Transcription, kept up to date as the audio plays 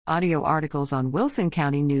Audio articles on Wilson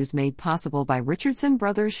County News made possible by Richardson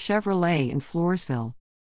Brothers Chevrolet in Floresville.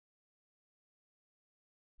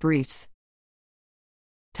 Briefs.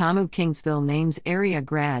 TAMU Kingsville names area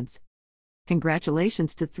grads.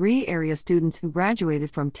 Congratulations to 3 area students who graduated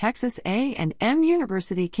from Texas A&M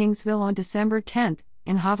University Kingsville on December 10th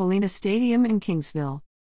in Javelina Stadium in Kingsville.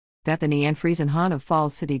 Bethany Ann Friesenhahn of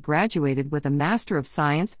Falls City graduated with a Master of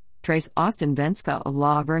Science, Trace Austin Venska of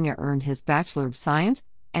La Vernia earned his Bachelor of Science,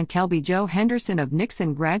 and Kelby Joe Henderson of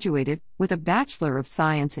Nixon graduated with a Bachelor of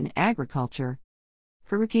Science in Agriculture.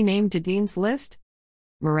 Faruqi named to Dean's List.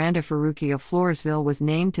 Miranda Faruqi of Floresville was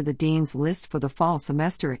named to the Dean's List for the fall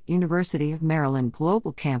semester at University of Maryland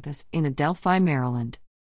Global Campus in Adelphi, Maryland.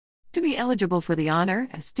 To be eligible for the honor,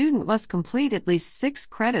 a student must complete at least 6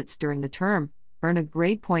 credits during the term, earn a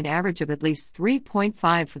grade point average of at least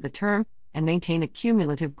 3.5 for the term, and maintain a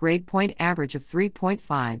cumulative grade point average of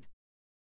 3.5.